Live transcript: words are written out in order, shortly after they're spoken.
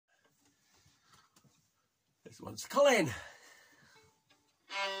This one's Colin.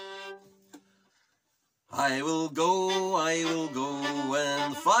 I will go,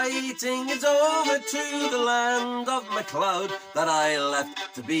 when the fighting is over, to the land of MacLeod that I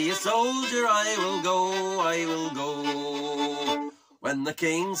left to be a soldier. I will go, when the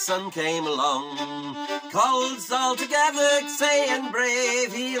king's son came along, called us all together, saying,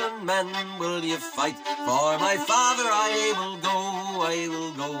 brave Hieland men, will you fight for my father? I will go, I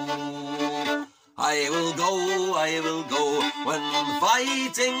will go. I will go, when the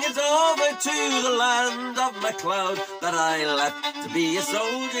fighting is over, to the land of MacLeod that I left to be a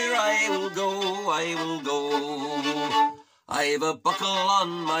soldier. I will go, I've a buckle on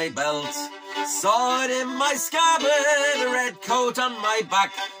my belt, sword in my scabbard, a red coat on my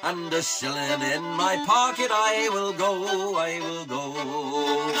back, and a shilling in my pocket. I will go, I will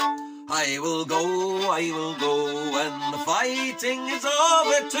go. I will go, when the fighting is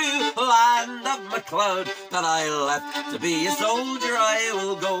over, to the land of MacLeod that I left to be a soldier. I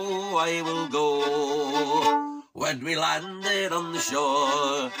will go, when we landed on the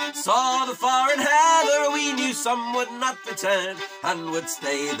shore, saw the foreign heather, we knew some would not return, and would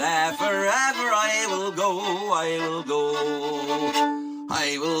stay there forever. I will go, I will go.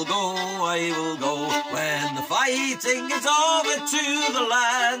 I will go, when the fighting is over, to the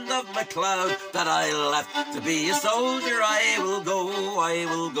land of MacLeod that I left to be a soldier. I will go,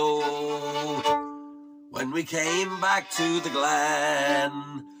 when we came back to the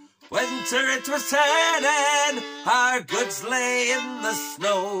glen, winter it was turning, our goods lay in the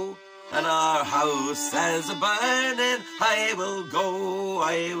snow, and our house as a burning. I will go,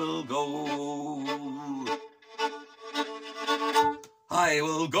 I will go. I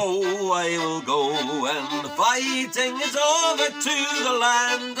will go, when the fighting is over, to the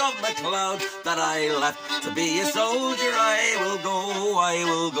land of MacLeod that I left to be a soldier. I will go, I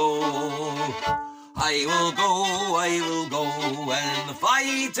will go. I will go, when the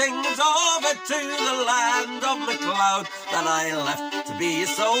fighting is over, to the land of MacLeod that I left to be a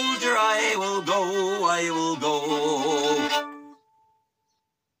soldier. I will go, I will go.